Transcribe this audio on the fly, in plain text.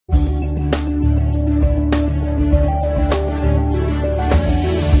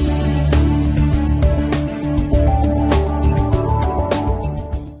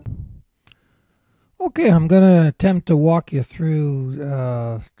Okay, I'm going to attempt to walk you through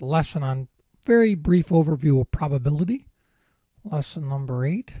a lesson on very brief overview of probability, lesson number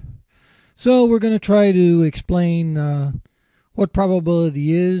 8. So we're going to try to explain what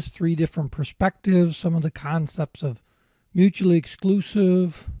probability is, 3 different perspectives, some of the concepts of mutually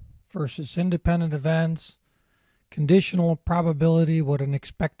exclusive versus independent events, conditional probability, what an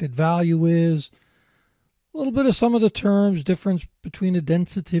expected value is, a little bit of some of the terms, difference between a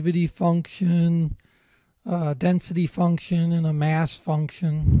density function, density function and a mass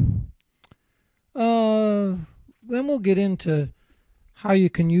function. Then we'll get into how you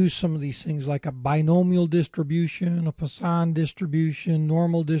can use some of these things like a binomial distribution, a Poisson distribution,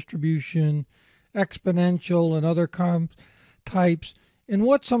 normal distribution, exponential, and other types, and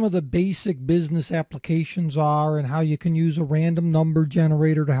what some of the basic business applications are and how you can use a random number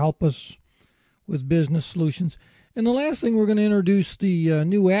generator to help us with business solutions. And the last thing we're going to introduce the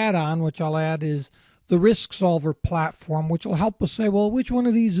new add-on, which I'll add, is the risk solver platform, which will help us say, well, which one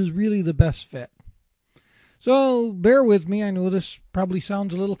of these is really the best fit? So bear with me. I know this probably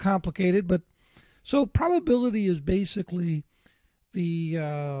sounds a little complicated, but so probability is basically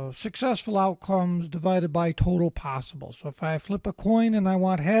the successful outcomes divided by total possible. So if I flip a coin and I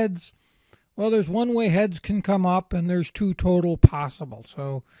want heads, well, there's one way heads can come up and there's 2 total possible.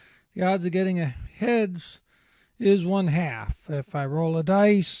 So the odds of getting a heads is 1/2. If I roll a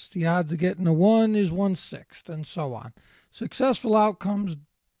dice, the odds of getting a 1 is 1/6, and so on. Successful outcomes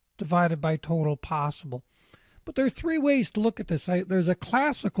divided by total possible. But there are 3 ways to look at this. There's a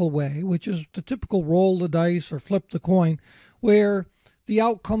classical way, which is the typical roll the dice or flip the coin, where the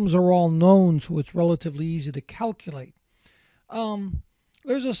outcomes are all known, so it's relatively easy to calculate.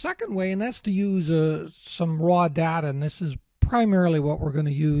 There's a second way, and that's to use some raw data, and this is primarily what we're going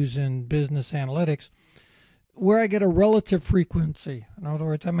to use in business analytics, where I get a relative frequency. In other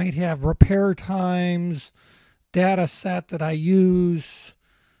words, I might have repair times, data set that I use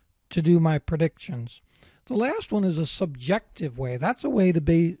to do my predictions. The last one is a subjective way. That's a way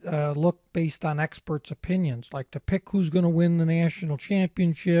to look based on experts' opinions, like to pick who's going to win the national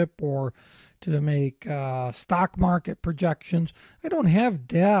championship or to make stock market projections. I don't have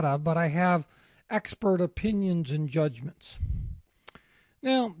data, but I have expert opinions and judgments.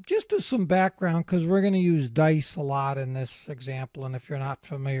 Now, just as some background, because we're going to use dice a lot in this example, and if you're not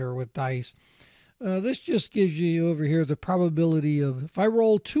familiar with dice, this just gives you over here the probability of, if I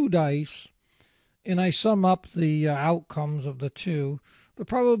roll 2 dice and I sum up the outcomes of the 2, the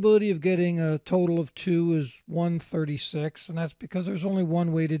probability of getting a total of 2 is 1/36, and that's because there's only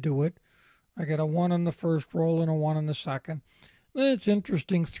one way to do it. I get a 1 on the first roll and a 1 on the second. Then it's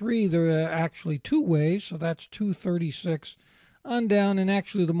interesting, 3, there are actually 2 ways, so that's 2/36 on down, and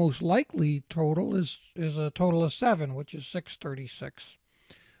actually the most likely total is a total of 7, which is 6/36.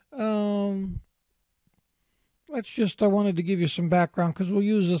 I wanted to give you some background because we'll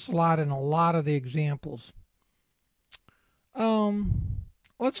use this a lot in a lot of the examples.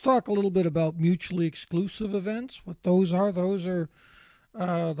 Let's talk a little bit about mutually exclusive events, what those are. Those are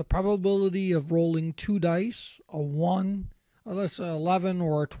the probability of rolling 2 dice, a 1, unless 11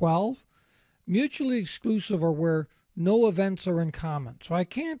 or a 12. Mutually exclusive are where no events are in common. So I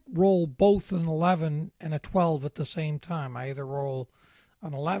can't roll both an 11 and a 12 at the same time. I either roll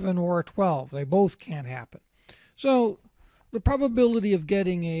an 11 or a 12. They both can't happen. So the probability of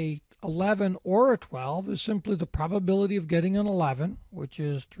getting a 11 or a 12 is simply the probability of getting an 11, which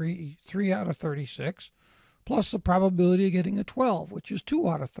is 3 out of 36, plus the probability of getting a 12, which is 2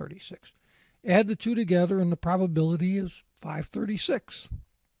 out of 36. Add the 2 together and the probability is 5/36.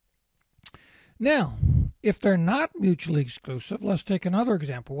 Now, if they're not mutually exclusive, let's take another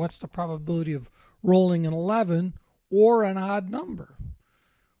example. What's the probability of rolling an 11 or an odd number?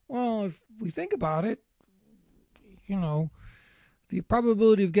 Well, if we think about it, the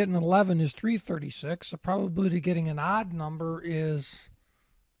probability of getting an 11 is 3/36. The probability of getting an odd number is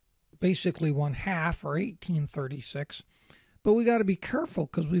basically 1/2 or 18/36. But we got to be careful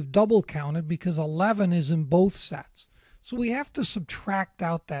because we've double counted because 11 is in both sets. So we have to subtract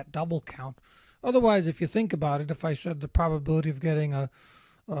out that double count. Otherwise, if you think about it, if I said the probability of getting a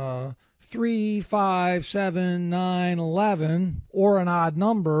 3, 5, 7, 9, 11, or an odd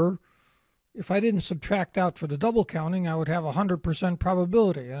number, if I didn't subtract out for the double counting, I would have a 100%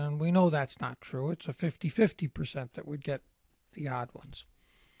 probability. And we know that's not true. It's a 50-50% that would get the odd ones.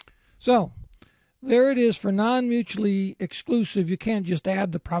 So there it is for non-mutually exclusive. You can't just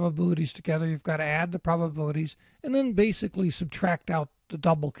add the probabilities together. You've got to add the probabilities and then basically subtract out the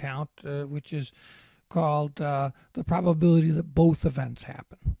double count, which is called the probability that both events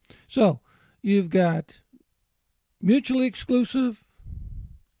happen. So you've got mutually exclusive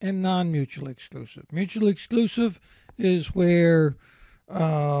and non-mutually exclusive. Mutually exclusive is where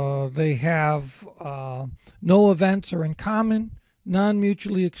they have no events are in common.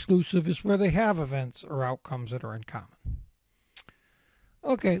 Non-mutually exclusive is where they have events or outcomes that are in common.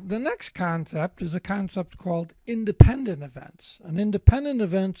 Okay, the next concept is a concept called independent events. An independent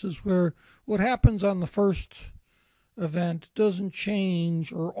event is where what happens on the first event doesn't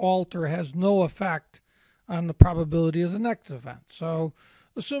change or alter, has no effect on the probability of the next event. So,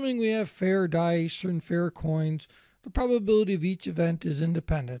 assuming we have fair dice and fair coins, the probability of each event is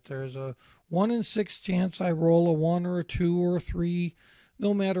independent. There's a 1 in 6 chance I roll a 1 or a 2 or a 3,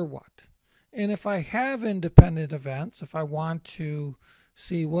 no matter what. And if I have independent events, if I want to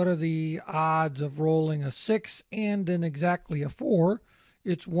see what are the odds of rolling a 6 and then exactly a 4,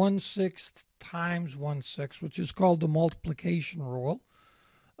 it's 1/6 times 1/6, which is called the multiplication rule.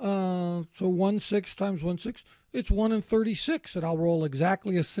 So 1/6 times 1/6, it's 1 in 36, and I'll roll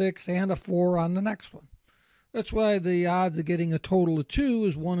exactly a 6 and a 4 on the next one. That's why the odds of getting a total of 2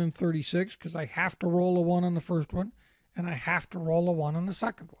 is 1 in 36, because I have to roll a 1 on the first one, and I have to roll a 1 on the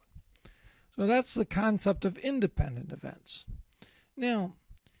second one. So that's the concept of independent events. Now,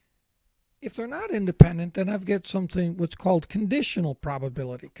 if they're not independent, then I've got something what's called conditional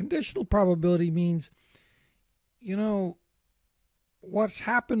probability. Conditional probability means, what's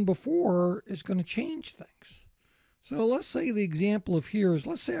happened before is going to change things. So let's say the example of here is,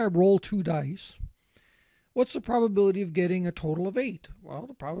 let's say I roll 2 dice. What's the probability of getting a total of 8? Well,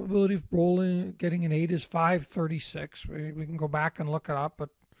 the probability of getting an 8 is 5/36. We can go back and look it up, but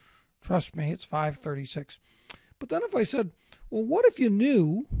trust me, it's 5/36. But then if I said, well, what if you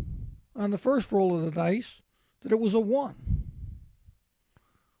knew on the first roll of the dice that it was a 1?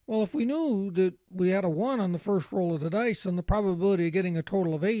 Well, if we knew that we had a 1 on the first roll of the dice, then the probability of getting a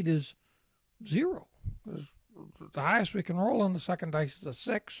total of 8 is 0. Because the highest we can roll on the second dice is a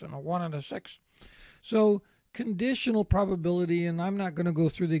 6, and a 1 and a 6. So conditional probability, and I'm not going to go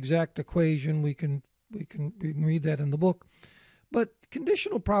through the exact equation. We can read that in the book. But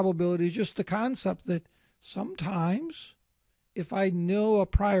conditional probability is just the concept that sometimes if I know a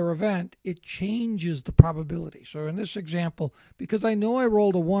prior event, it changes the probability. So in this example, because I know I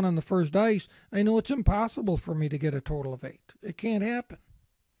rolled a 1 on the first dice, I know it's impossible for me to get a total of 8. It can't happen,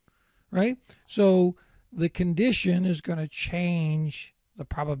 right? So the condition is going to change the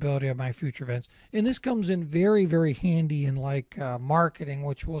probability of my future events. And this comes in very, very handy in marketing,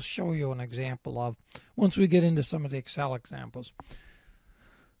 which we'll show you an example of once we get into some of the Excel examples.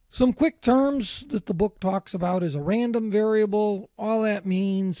 Some quick terms that the book talks about is a random variable. All that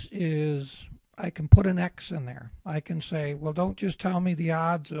means is I can put an X in there. I can say, well, don't just tell me the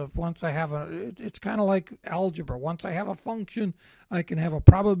odds of once I have it's kind of like algebra. Once I have a function, I can have a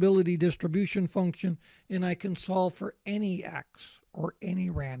probability distribution function, and I can solve for any X or any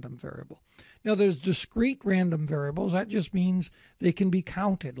random variable. Now, there's discrete random variables. That just means they can be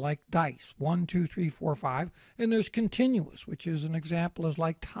counted like dice, 1, 2, 3, 4, 5. And there's continuous, which is an example is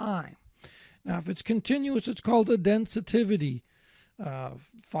like time. Now, if it's continuous, it's called a densitivity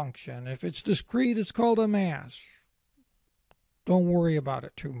function. If it's discrete, it's called a mass. Don't worry about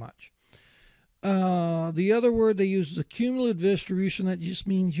it too much. The other word they use is a cumulative distribution. That just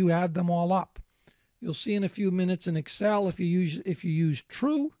means you add them all up. You'll see in a few minutes in Excel, if you use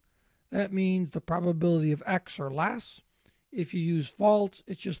true, that means the probability of X or less. If you use false,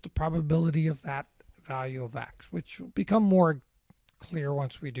 it's just the probability of that value of X, which will become more clear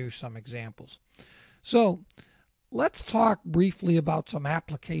once we do some examples. So let's talk briefly about some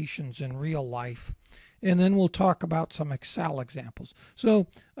applications in real life, and then we'll talk about some Excel examples. So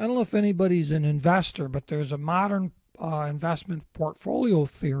I don't know if anybody's an investor, but there's a modern investment portfolio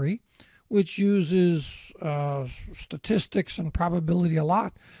theory which uses statistics and probability a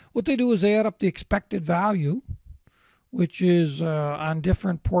lot. What they do is they add up the expected value, which is on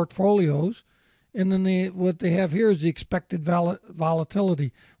different portfolios, and then what they have here is the expected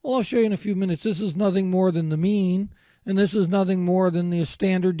volatility. Well, I'll show you in a few minutes. This is nothing more than the mean, and this is nothing more than the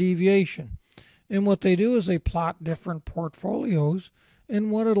standard deviation. And what they do is they plot different portfolios,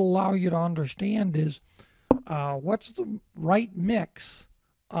 and what it'll allow you to understand is what's the right mix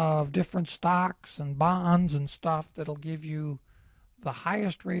of different stocks and bonds and stuff that'll give you the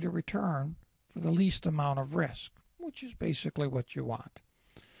highest rate of return for the least amount of risk, which is basically what you want.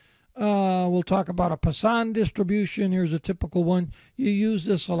 We'll talk about a Poisson distribution. Here's a typical one. You use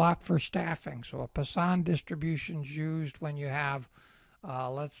this a lot for staffing. So a Poisson distribution is used when you have,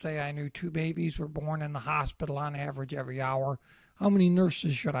 let's say I knew 2 babies were born in the hospital on average every hour. How many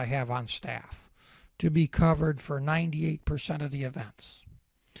nurses should I have on staff to be covered for 98% of the events?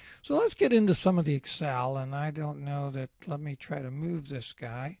 So let's get into some of the Excel, and I don't know that, let me try to move this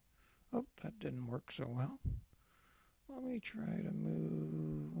guy. Oh, that didn't work so well. Let me try to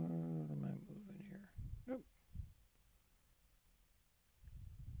move, what am I moving here? Nope.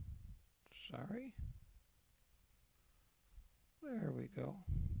 Sorry. There we go.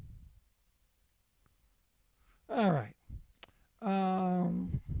 All right.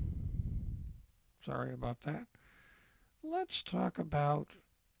 Sorry about that. Let's talk about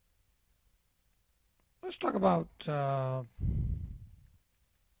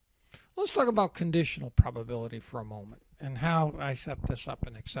conditional probability for a moment and how I set this up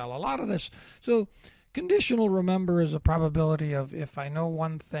in Excel. A lot of this, so conditional, remember, is a probability of if I know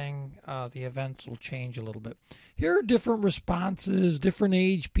one thing, the events will change a little bit. Here are different responses, different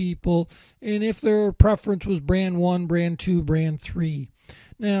age people, and if their preference was brand 1, brand 2, brand 3.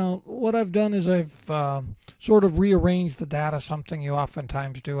 Now, what I've done is I've sort of rearranged the data, something you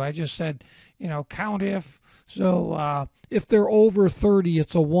oftentimes do. I just said, count if. So if they're over 30,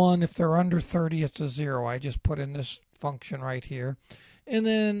 it's a 1. If they're under 30, it's a 0. I just put in this function right here. And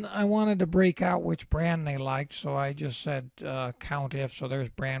then I wanted to break out which brand they liked, so I just said count if. So there's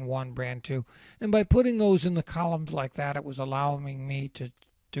brand 1, brand 2. And by putting those in the columns like that, it was allowing me to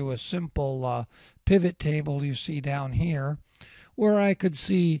do a simple pivot table you see down here, where I could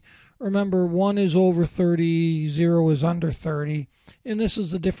see, remember, 1 is over 30, 0 is under 30, and this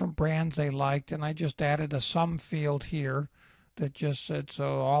is the different brands they liked, and I just added a sum field here that just said,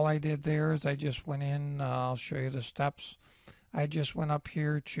 so all I did there is I just went in, I'll show you the steps, I just went up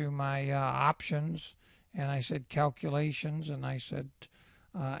here to my options, and I said calculations, and I said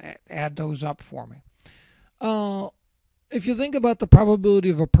add those up for me. If you think about the probability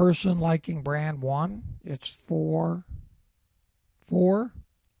of a person liking brand 1, it's 4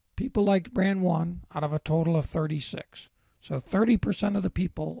 people liked brand 1 out of a total of 36. So 30% of the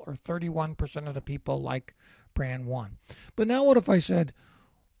people, or 31% of the people, like brand 1. But now what if I said,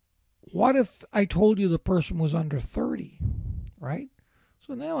 what if I told you the person was under 30, right?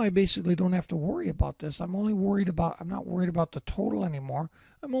 So now I basically don't have to worry about this. I'm not worried about the total anymore.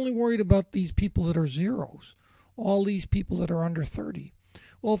 I'm only worried about these people that are zeros, all these people that are under 30.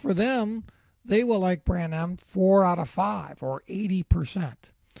 Well, for them, they will like brand M 4 out of 5, or 80%.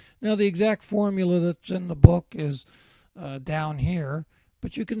 Now, the exact formula that's in the book is down here,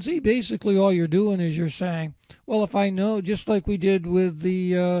 but you can see basically all you're doing is you're saying, well, if I know, just like we did with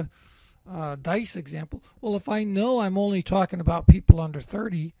the dice example, well, if I know I'm only talking about people under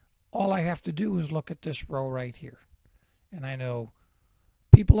 30, all I have to do is look at this row right here. And I know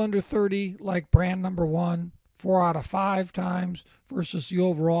people under 30 like brand number 1, 4 out of 5 times, versus the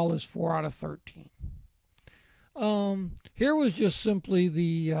overall is 4 out of 13. Here was just simply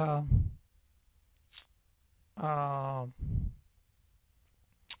the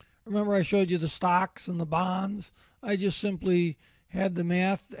remember I showed you the stocks and the bonds. I just simply had the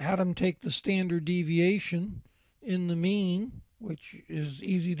math, had them take the standard deviation in the mean, which is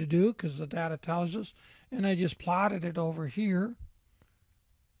easy to do because the data tells us, and I just plotted it over here,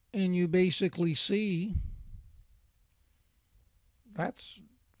 and you basically see that's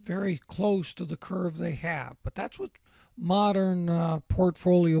very close to the curve they have. But that's what modern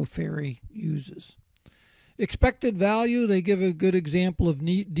portfolio theory uses. Expected value, they give a good example of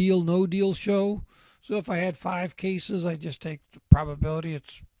neat deal, no deal show. So if I had 5 cases, I just take the probability.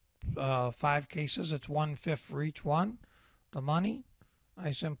 It's 5 cases. It's 1/5 for each one. The money, I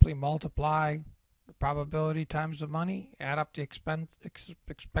simply multiply the probability times the money, add up the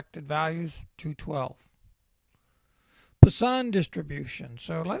expected values, 212. Poisson distribution.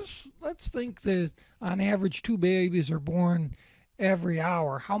 So let's think that on average 2 babies are born every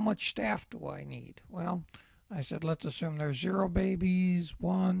hour. How much staff do I need? Well, I said let's assume there's 0 babies,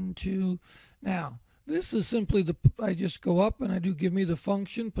 1, 2. Now, this is simply I just go up and I do give me the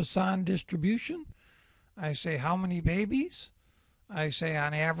function Poisson distribution. I say how many babies? I say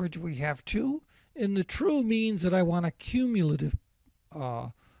on average we have 2. And the true means that I want a cumulative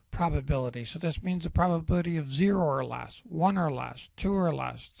probability. So this means the probability of 0 or less, 1 or less, 2 or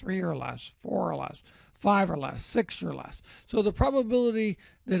less, 3 or less, 4 or less, 5 or less, 6 or less. So the probability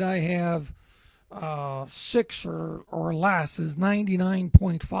that I have 6 or less is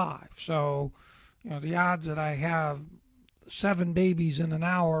 99.5. So, the odds that I have 7 babies in an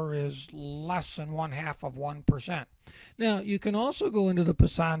hour is less than 0.5%. Now, you can also go into the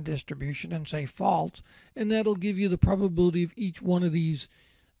Poisson distribution and say false, and that'll give you the probability of each one of these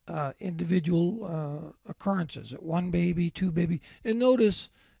individual occurrences at 1 baby, 2 baby. And notice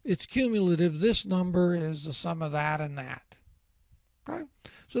it's cumulative. This number is the sum of that and that. Okay?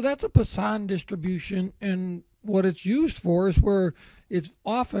 So that's a Poisson distribution, and what it's used for is where it's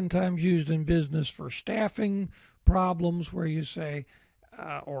oftentimes used in business for staffing problems, where you say,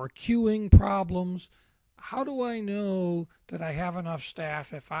 or queuing problems. How do I know that I have enough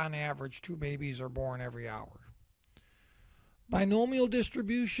staff if on average 2 babies are born every hour? Binomial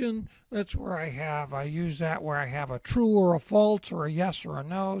distribution, that's where I use that where I have a true or a false or a yes or a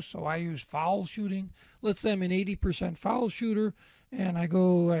no. So I use foul shooting. Let's say I'm an 80% foul shooter and I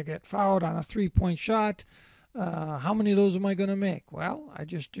get fouled on a 3-point shot. How many of those am I going to make? Well, I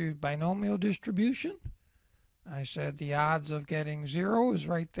just do binomial distribution. I said the odds of getting 0 is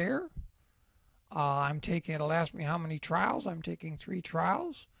right there. It'll ask me how many trials. I'm taking 3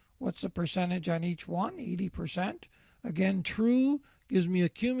 trials. What's the percentage on each one? 80%. Again, true gives me a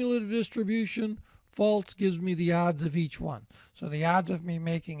cumulative distribution. False gives me the odds of each one. So the odds of me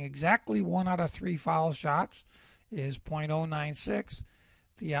making exactly 1 out of 3 foul shots is 0.096.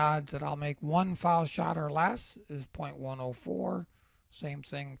 The odds that I'll make 1 foul shot or less is 0.104. Same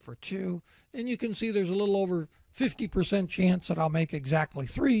thing for 2. And you can see there's a little over 50% chance that I'll make exactly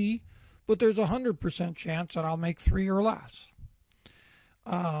 3, but there's a 100% chance that I'll make 3 or less.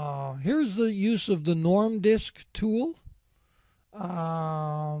 Here's the use of the norm disk tool.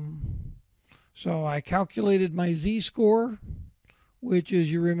 So I calculated my z-score, which,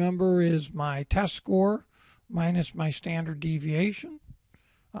 as you remember, is my test score minus my standard deviation.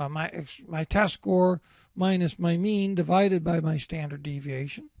 My test score minus my mean divided by my standard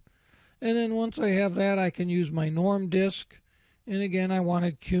deviation. And then once I have that, I can use my norm disk. And again, I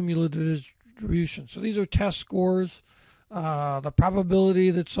wanted cumulative distribution. So these are test scores. The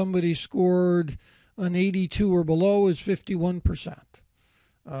probability that somebody scored an 82 or below is 51%.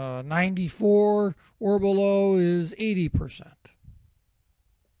 94 or below is 80%.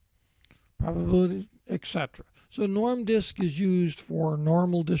 Probability, etc. So norm disk is used for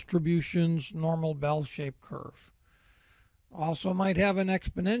normal distributions, normal bell-shaped curve. Also might have an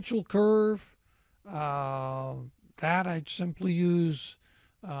exponential curve. That I'd simply use,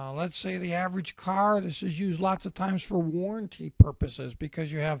 let's say the average car. This is used lots of times for warranty purposes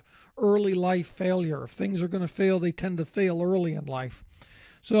because you have early life failure. If things are going to fail, they tend to fail early in life.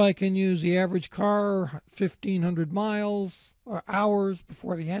 So I can use the average car, 1,500 miles or hours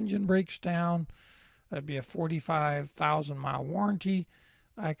before the engine breaks down. That'd be a 45,000 mile warranty.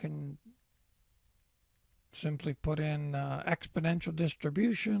 I can simply put in exponential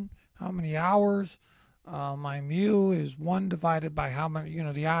distribution, how many hours. My mu is 1 divided by how many,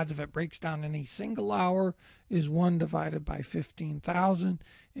 the odds if it breaks down in a single hour is 1 divided by 15,000.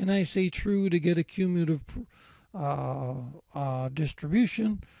 And I say true to get a cumulative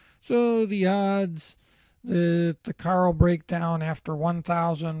distribution. So the odds that the car will break down after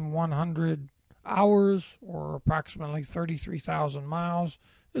 1,100 hours, or approximately 33,000 miles,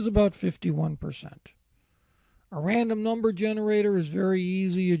 is about 51%. A random number generator is very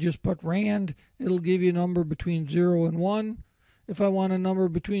easy. You just put rand. It'll give you a number between 0 and 1. If I want a number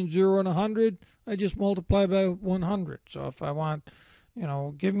between 0 and 100, I just multiply by 100. So if I want,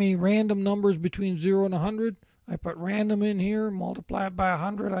 give me random numbers between 0 and 100, I put random in here, multiply it by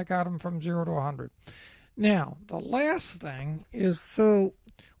 100. I got them from 0 to 100. Now, the last thing is, so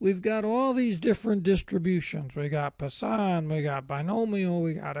we've got all these different distributions. We got Poisson, we got binomial,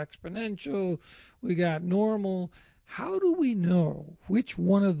 we got exponential, we got normal. How do we know which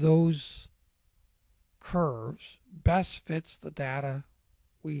one of those curves best fits the data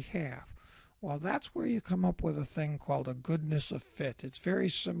we have? Well, that's where you come up with a thing called a goodness of fit. It's very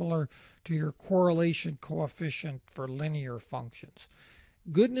similar to your correlation coefficient for linear functions.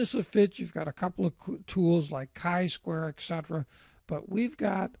 Goodness of fit, you've got a couple of tools like chi-square, etc. But we've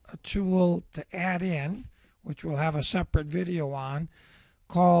got a tool to add in, which we'll have a separate video on,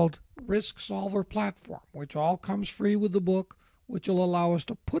 called Risk Solver Platform, which all comes free with the book, which will allow us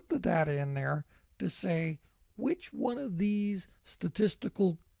to put the data in there to say which one of these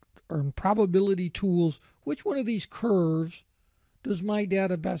statistical or probability tools, which one of these curves does my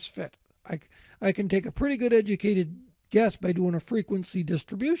data best fit. I can take a pretty good educated guess by doing a frequency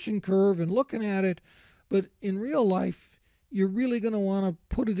distribution curve and looking at it, but in real life, you're really going to want to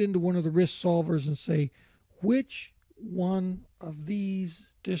put it into one of the risk solvers and say, which one of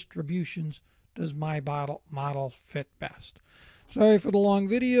these distributions does my model fit best? Sorry for the long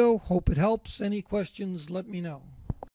video. Hope it helps. Any questions, let me know.